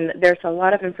there's a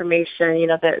lot of information,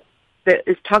 that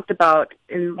is talked about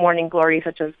in Morning Glory,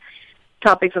 such as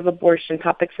topics of abortion,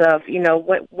 topics of,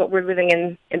 what we're living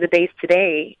in the days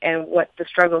today and what the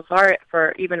struggles are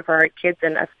even for our kids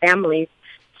and as families.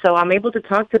 So I'm able to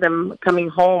talk to them coming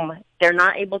home. They're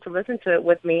not able to listen to it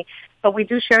with me, but we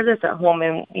do share this at home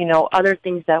and, other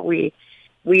things that we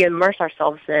immerse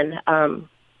ourselves in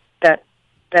that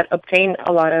obtain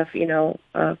a lot of,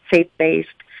 faith-based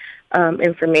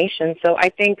information. So I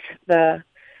think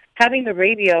having the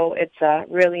radio, it's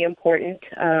really important,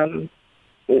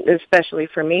 especially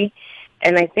for me,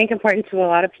 and I think important to a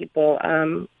lot of people.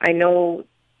 I know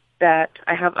that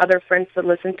I have other friends that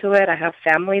listen to it. I have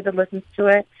family that listens to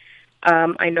it.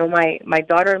 I know my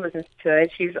daughter listens to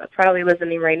it. She's probably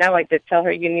listening right now. I did tell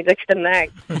her you need to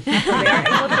connect. So they are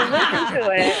able to listen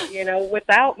to it,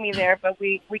 without me there, but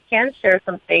we can share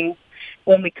some things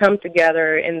when we come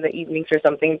together in the evenings or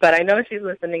something. But I know she's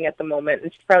listening at the moment,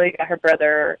 and she's probably got her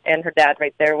brother and her dad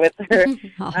right there with her.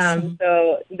 Awesome.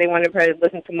 So they want to probably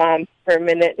listen to Mom for a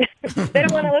minute. They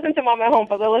don't want to listen to Mom at home,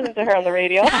 but they'll listen to her on the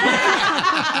radio.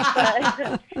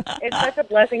 But it's such a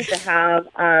blessing to have.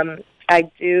 I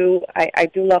do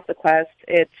love the Quest.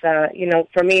 It's,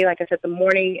 for me, like I said, the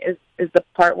morning is the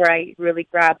part where I really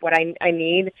grab what I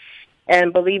need.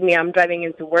 And believe me, I'm driving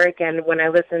into work, and when I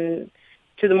listen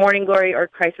to the Morning Glory or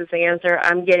Christ is the Answer,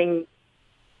 I'm getting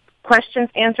questions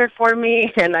answered for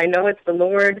me, and I know it's the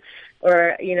Lord,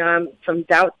 or, some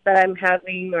doubts that I'm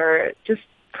having, or just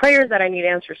prayers that I need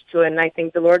answers to. And I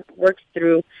think the Lord works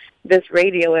through this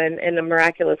radio in a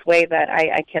miraculous way that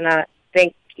I cannot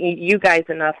thank you guys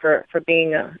enough for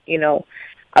being,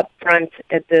 upfront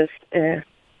at this,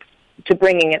 to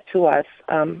bringing it to us,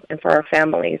 and for our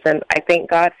families. And I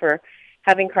thank God for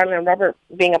having Carla and Robert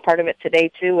being a part of it today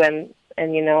too. And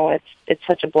it's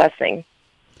such a blessing.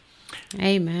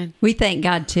 Amen. We thank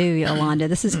God too, Yolanda.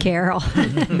 This is Carol.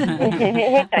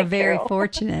 We're very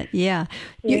fortunate. Yeah.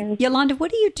 Yolanda, what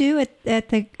do you do at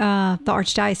the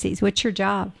Archdiocese? What's your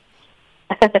job?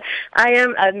 I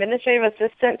am administrative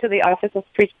assistant to the Office of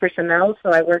Priest Personnel, so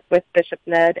I work with Bishop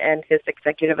Ned and his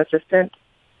executive assistant.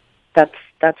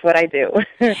 That's what I do.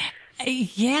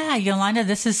 Yeah, Yolanda,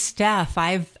 this is Stef.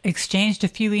 I've exchanged a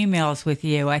few emails with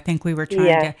you. I think we were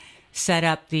trying to set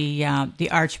up the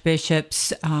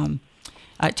Archbishop's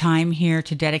time here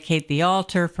to dedicate the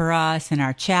altar for us in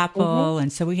our chapel,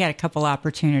 and so we had a couple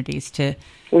opportunities to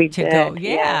go.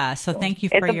 Yeah, so thank you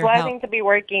for your help. It's a blessing to be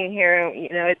working here.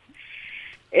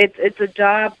 It's a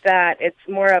job that it's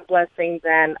more a blessing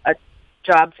than a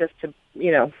job just to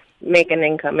make an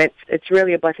income. It's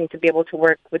really a blessing to be able to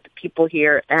work with the people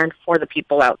here and for the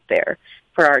people out there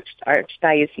for our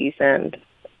archdiocese. And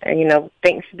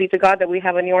thanks be to God that we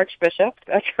have a new archbishop,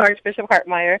 Archbishop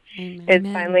Hartmeyer, is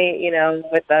finally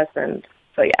with us. And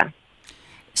so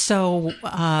So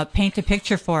paint a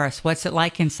picture for us. What's it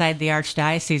like inside the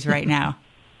archdiocese right now?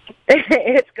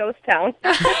 It's ghost town.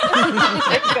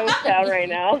 It's ghost town right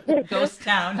now. Ghost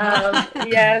town.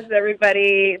 Yes,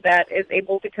 everybody that is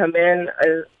able to come in,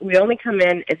 we only come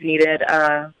in if needed.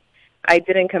 I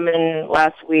didn't come in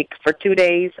last week for 2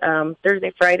 days,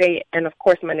 Thursday, Friday, and of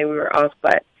course Monday we were off.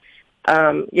 But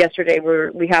yesterday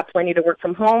we have plenty to work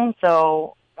from home,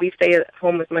 so we stay at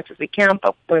home as much as we can.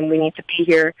 But when we need to be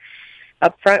here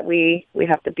up front, we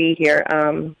have to be here.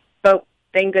 But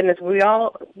thank goodness we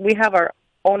have our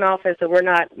own office, so we're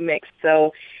not mixed.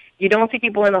 So you don't see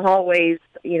people in the hallways.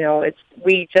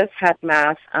 We just had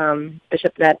Mass.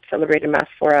 Bishop Ned celebrated Mass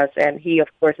for us, and he, of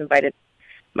course, invited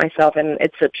myself, and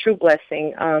it's a true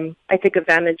blessing. I take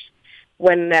advantage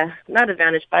not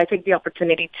advantage, but I take the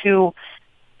opportunity to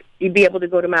be able to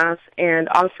go to Mass and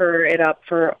offer it up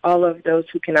for all of those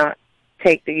who cannot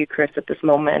take the Eucharist at this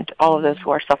moment, all of those who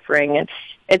are suffering. And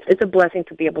it's a blessing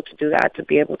to be able to do that, to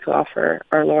be able to offer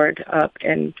our Lord up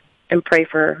and pray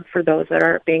for those that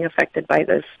are being affected by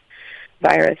this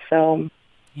virus. So,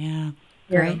 yeah,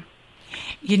 great.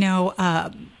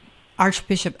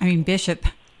 Bishop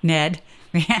Ned.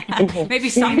 Maybe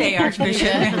someday,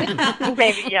 Archbishop.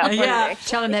 Maybe, yeah.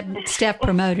 Tell him that Stef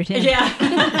promoted him. Yeah.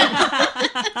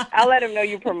 I'll let him know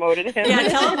you promoted him. Yeah,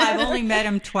 tell him I've only met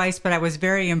him twice, but I was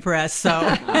very impressed. So,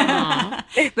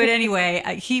 but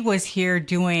anyway, he was here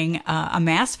doing a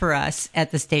Mass for us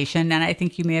at the station, and I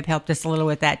think you may have helped us a little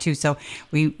with that too. So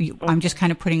I'm just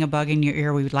kind of putting a bug in your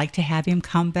ear. We would like to have him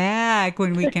come back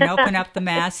when we can open up the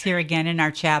Mass here again in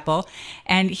our chapel.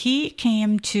 And he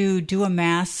came to do a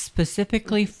Mass specifically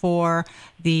for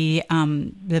the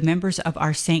members of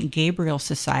our St. Gabriel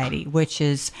Society, which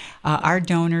is our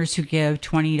donors who give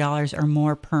 $20 or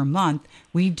more per month.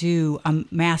 We do a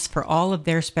Mass for all of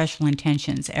their special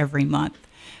intentions every month.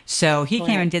 So he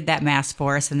came and did that Mass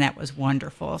for us, and that was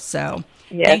wonderful. So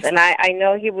yes, thanks. and I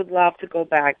know he would love to go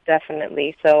back,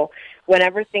 definitely. So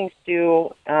whenever things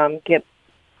do get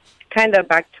kind of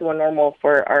back to a normal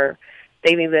for our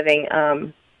daily living,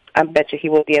 I bet you he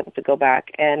will be able to go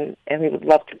back, and we would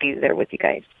love to be there with you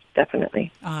guys, definitely.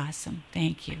 Awesome.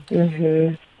 Thank you.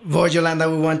 Mm-hmm. Well,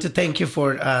 Yolanda, we want to thank you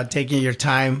for taking your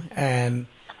time, and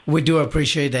we do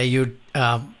appreciate that you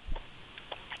want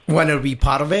to be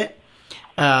part of it.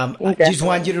 I just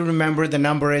want you to remember the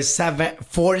number is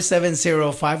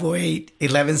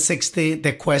 470-508-1160,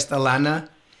 the Quest Alana.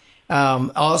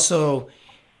 Also,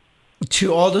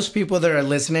 to all those people that are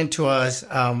listening to us,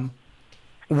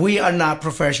 we are not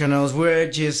professionals. We're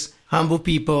just humble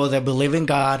people that believe in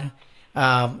God.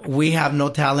 We have no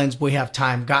talents. We have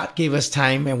time. God gave us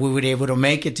time, and we were able to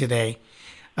make it today.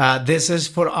 This is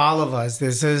for all of us.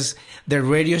 This is the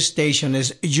radio station.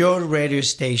 Is your radio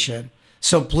station.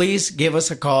 So please give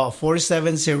us a call,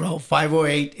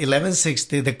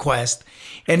 470-508-1160, the Quest.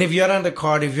 And if you're on the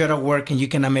car, if you're at work and you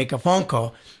cannot make a phone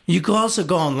call, you can also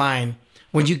go online.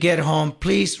 When you get home,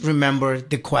 please remember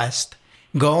the Quest.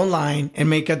 Go online and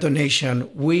make a donation.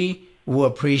 We will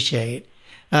appreciate.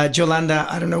 Yolanda,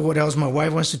 I don't know what else my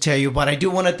wife wants to tell you, but I do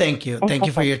want to thank you. Thank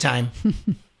you for your time.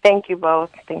 Thank you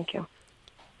both. Thank you.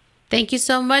 Thank you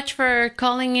so much for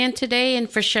calling in today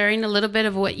and for sharing a little bit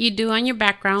of what you do on your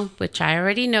background, which I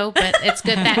already know, but it's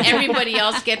good that everybody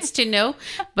else gets to know.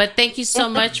 But thank you so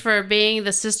much for being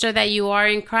the sister that you are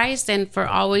in Christ, and for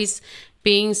always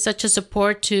being such a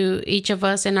support to each of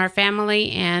us in our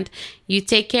family. And you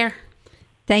take care.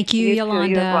 Thank you, Yolanda.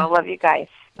 You as well. Love you guys.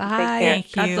 Bye.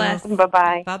 Thank you. God bless.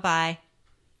 Bye-bye. Bye-bye.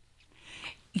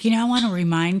 I want to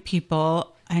remind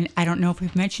people, and I don't know if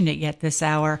we've mentioned it yet this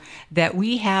hour, that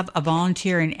we have a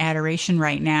volunteer in adoration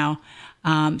right now.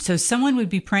 So someone would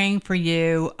be praying for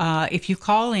you if you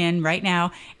call in right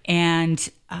now and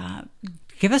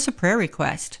give us a prayer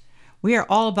request. We are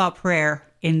all about prayer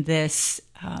in this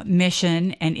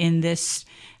mission and in this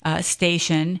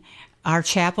station. Our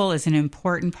chapel is an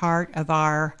important part of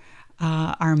our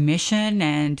mission,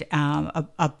 and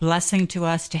a blessing to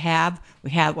us to have.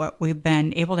 We've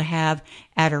been able to have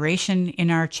adoration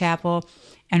in our chapel,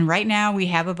 and right now we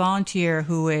have a volunteer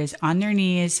who is on their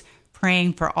knees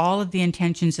praying for all of the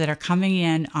intentions that are coming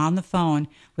in on the phone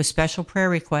with special prayer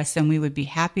requests, and we would be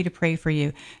happy to pray for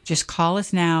you. Just call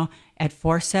us now at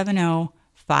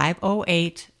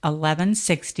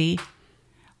 470-508-1160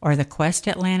 or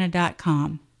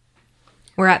thequestatlanta.com.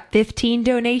 We're at 15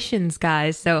 donations,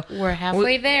 guys. So we're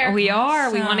halfway there. We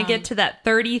are. We want to get to that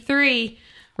 33.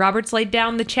 Robert's laid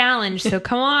down the challenge. So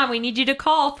come on. We need you to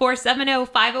call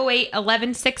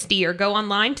 470-508-1160 or go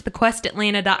online to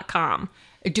thequestatlanta.com.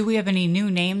 Do we have any new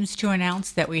names to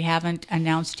announce that we haven't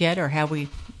announced yet, or have we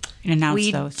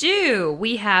announced those? We do.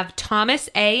 We have Thomas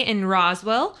A. in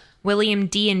Roswell, William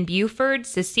D. in Buford,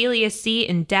 Cecilia C.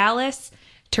 in Dallas,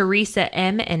 Teresa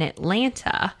M. in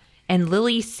Atlanta, and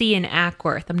Lily C. in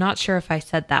Ackworth. I'm not sure if I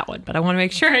said that one, but I want to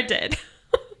make sure I did.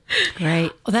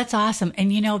 Great. Well, that's awesome.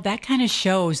 And, that kind of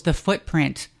shows the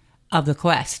footprint of the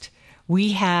Quest.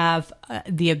 We have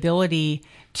the ability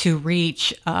to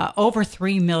reach over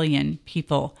 3 million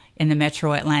people in the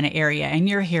metro Atlanta area. And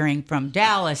you're hearing from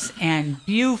Dallas and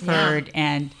Beaufort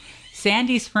and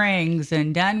Sandy Springs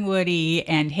and Dunwoody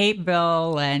and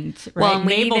Hapeville and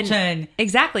Mableton.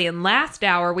 Exactly. And last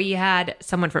hour, we had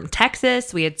someone from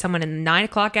Texas. We had someone in the 9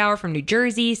 o'clock hour from New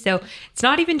Jersey. So it's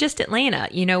not even just Atlanta.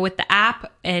 With the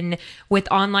app and with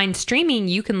online streaming,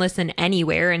 you can listen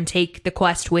anywhere and take the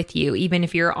Quest with you. Even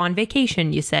if you're on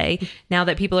vacation, you say, now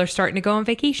that people are starting to go on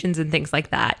vacations and things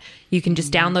like that, you can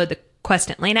just download the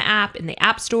Quest Atlanta app in the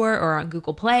App Store or on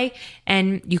Google Play,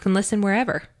 and you can listen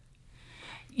wherever.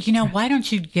 Why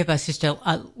don't you give us just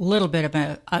a little bit of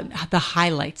the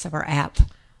highlights of our app?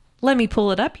 Let me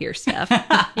pull it up here, Steph.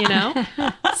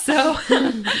 So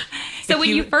when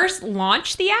you first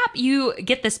launch the app, you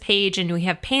get this page, and we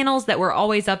have panels that we're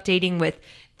always updating with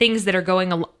things that are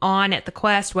going on at the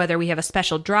Quest, whether we have a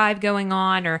special drive going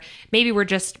on, or maybe we're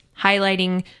just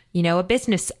highlighting, a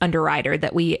business underwriter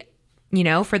that we,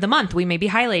 for the month, we may be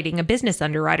highlighting a business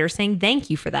underwriter saying thank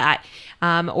you for that.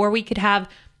 Or we could have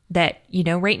that,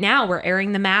 right now we're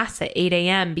airing the Mass at 8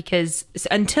 a.m. because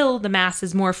until the Mass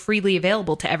is more freely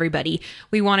available to everybody,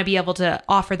 we want to be able to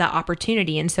offer that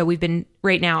opportunity. And so we've been,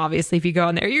 right now, obviously, if you go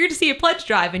on there, you're going to see a pledge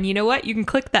drive. And you know what? You can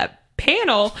click that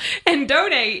panel and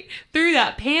donate through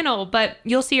that panel. But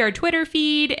you'll see our Twitter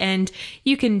feed, and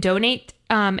you can donate.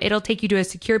 It'll take you to a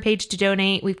secure page to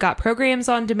donate. We've got programs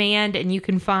on demand, and you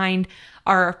can find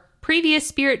our previous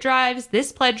Spirit drives.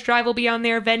 This pledge drive will be on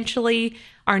there eventually.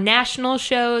 Our national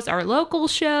shows, our local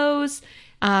shows.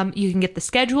 You can get the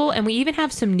schedule, and we even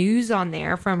have some news on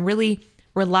there from really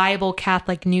reliable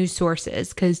Catholic news sources,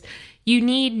 because you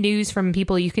need news from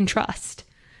people you can trust.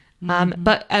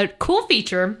 But a cool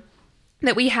feature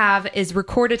that we have is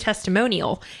record a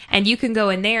testimonial, and you can go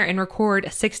in there and record a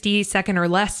 60-second or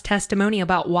less testimony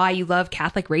about why you love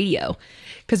Catholic radio,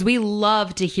 because we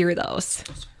love to hear those.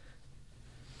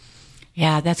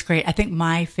 Yeah, that's great. I think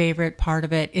my favorite part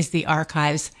of it is the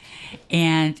archives.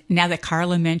 And now that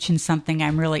Carla mentioned something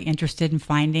I'm really interested in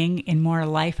finding in More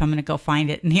Life, I'm going to go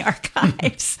find it in the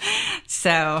archives.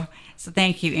 So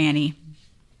thank you, Annie.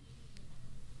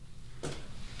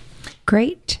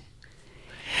 Great.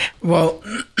 Well,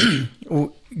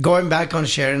 going back on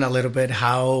sharing a little bit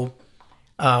how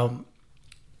I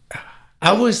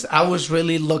was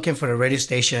really looking for a radio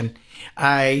station.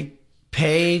 I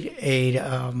paid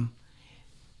a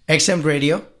XM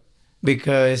radio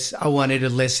because I wanted to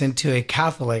listen to a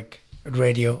Catholic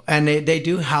radio, and they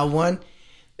do have one,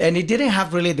 and it didn't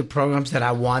have really the programs that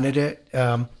I wanted it.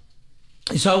 So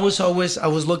I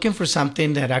was looking for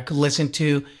something that I could listen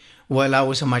to while I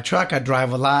was in my truck. I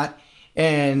drive a lot,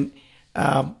 and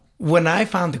when I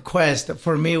found the Quest,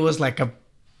 for me it was like a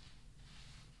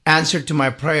answer to my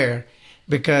prayer,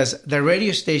 because the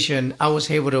radio station, I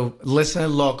was able to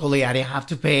listen locally. I didn't have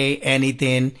to pay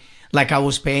anything like I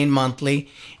was paying monthly.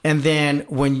 And then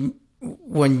when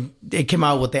they came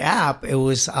out with the app, it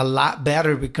was a lot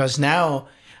better, because now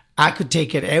I could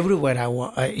take it everywhere I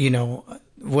want,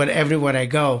 everywhere I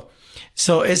go.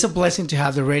 So it's a blessing to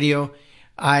have the radio.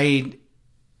 I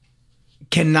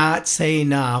cannot say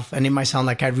enough, and it might sound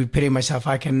like I'm repeating myself,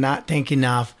 I cannot thank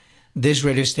enough this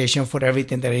radio station for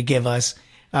everything that it gave us.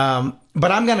 But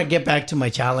I'm going to get back to my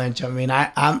challenge. I mean,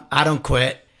 I don't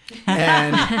quit.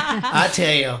 And I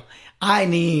tell you, I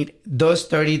need those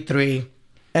 33,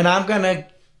 and I'm gonna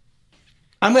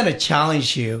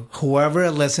challenge you,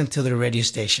 whoever listens to the radio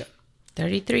station.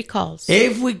 33 calls.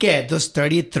 If we get those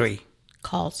 33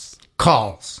 calls,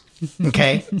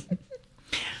 okay,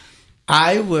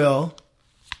 I will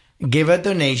give a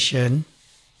donation.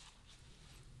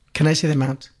 Can I say the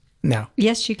amount? No.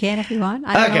 Yes, you can if you want.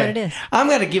 I don't know what it is. I'm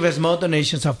gonna give a small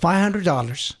donations of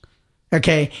 $500.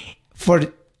 Okay,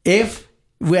 if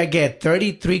we get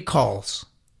 33 calls,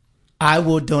 I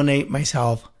will donate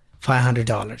myself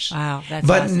 $500. Wow, that's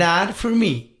but awesome. Not for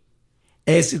me.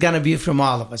 It's gonna be from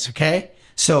all of us. Okay,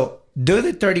 so do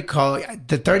the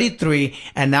 33,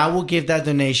 and I will give that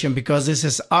donation, because this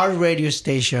is our radio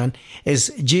station. It's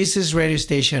Jesus radio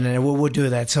station, and we will do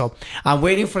that. So I'm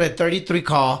waiting for the 33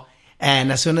 call,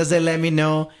 and as soon as they let me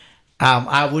know,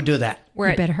 I will do that.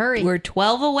 You better hurry. We're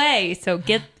 12 away, so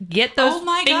get those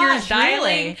fingers dialing,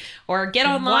 really? Or get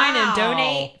online and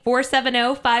donate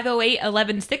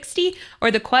 470-508-1160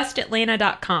 or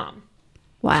thequestatlanta.com.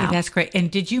 Wow. Okay, that's great. And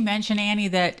did you mention, Annie,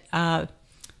 that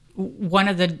one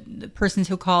of the persons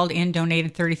who called in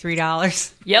donated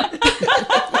 $33. Yep.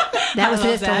 That was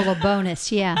just a little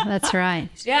bonus. Yeah, that's right.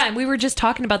 Yeah, and we were just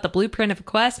talking about the blueprint of a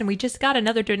quest, and we just got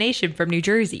another donation from New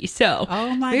Jersey. So,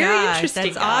 oh my very gosh,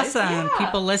 interesting, that's guys. awesome. Yeah.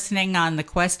 People listening on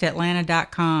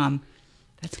thequestatlanta.com.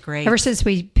 That's great. Ever since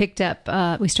we picked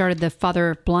up, we started the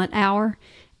Father Blunt Hour.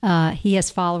 He has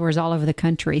followers all over the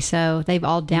country, so they've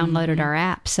all downloaded our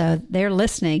app. So they're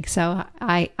listening. So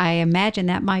I imagine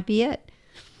that might be it.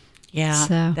 Yeah,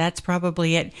 So. that's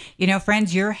probably it. You know,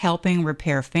 friends, you're helping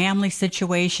repair family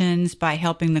situations by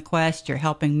helping the Quest. You're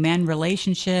helping mend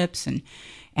relationships and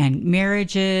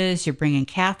marriages. You're bringing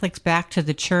Catholics back to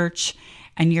the church.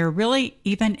 And you're really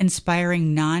even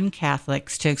inspiring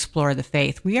non-Catholics to explore the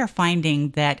faith. We are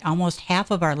finding that almost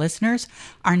half of our listeners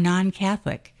are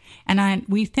non-Catholic. And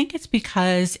we think it's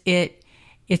because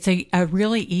it's a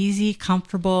really easy,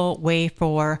 comfortable way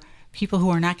for people who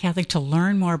are not Catholic to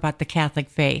learn more about the Catholic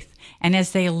faith. And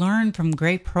as they learn from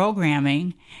great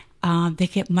programming, they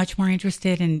get much more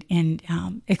interested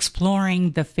in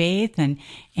exploring the faith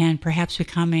and perhaps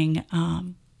becoming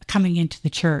coming into the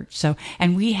church. So,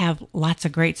 and we have lots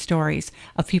of great stories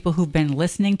of people who've been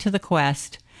listening to the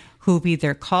Quest, who've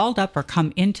either called up or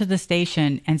come into the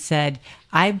station and said,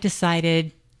 I've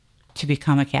decided to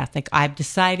become a Catholic. I've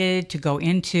decided to go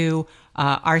into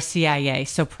RCIA.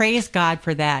 So praise God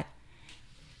for that.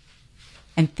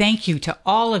 And thank you to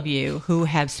all of you who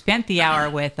have spent the hour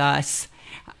with us,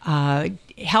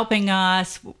 helping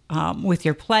us with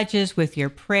your pledges, with your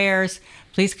prayers.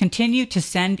 Please continue to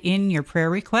send in your prayer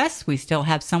requests. We still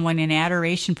have someone in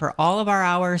adoration for all of our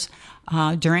hours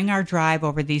during our drive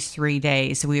over these 3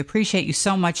 days. We appreciate you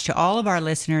so much. To all of our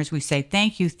listeners, we say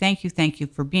thank you, thank you, thank you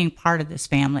for being part of this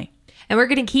family. And we're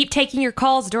going to keep taking your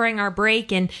calls during our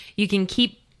break, and you can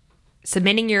keep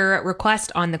submitting your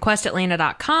request on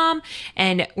thequestatlanta.com.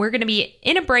 And we're going to be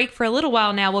in a break for a little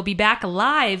while now. We'll be back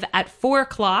live at 4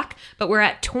 o'clock, but we're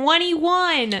at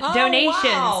 21 donations.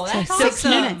 Wow, that's So 6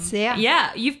 minutes, yeah.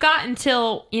 Yeah, you've got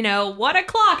until, 1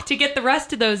 o'clock to get the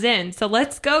rest of those in. So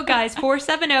let's go, guys.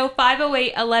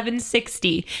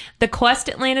 470-508-1160.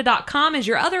 Thequestatlanta.com is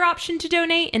your other option to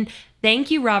donate. And thank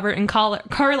you, Robert and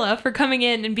Carla, for coming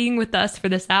in and being with us for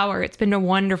this hour. It's been a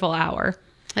wonderful hour.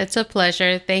 It's a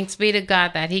pleasure. Thanks be to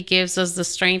God that he gives us the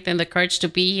strength and the courage to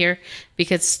be here,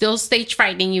 because it's still stage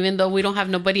frightening, even though we don't have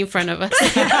nobody in front of us.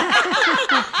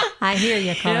 I hear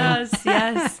you, Carla.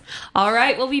 Yes. All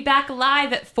right. We'll be back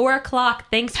live at 4 o'clock.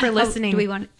 Thanks for listening. Do we want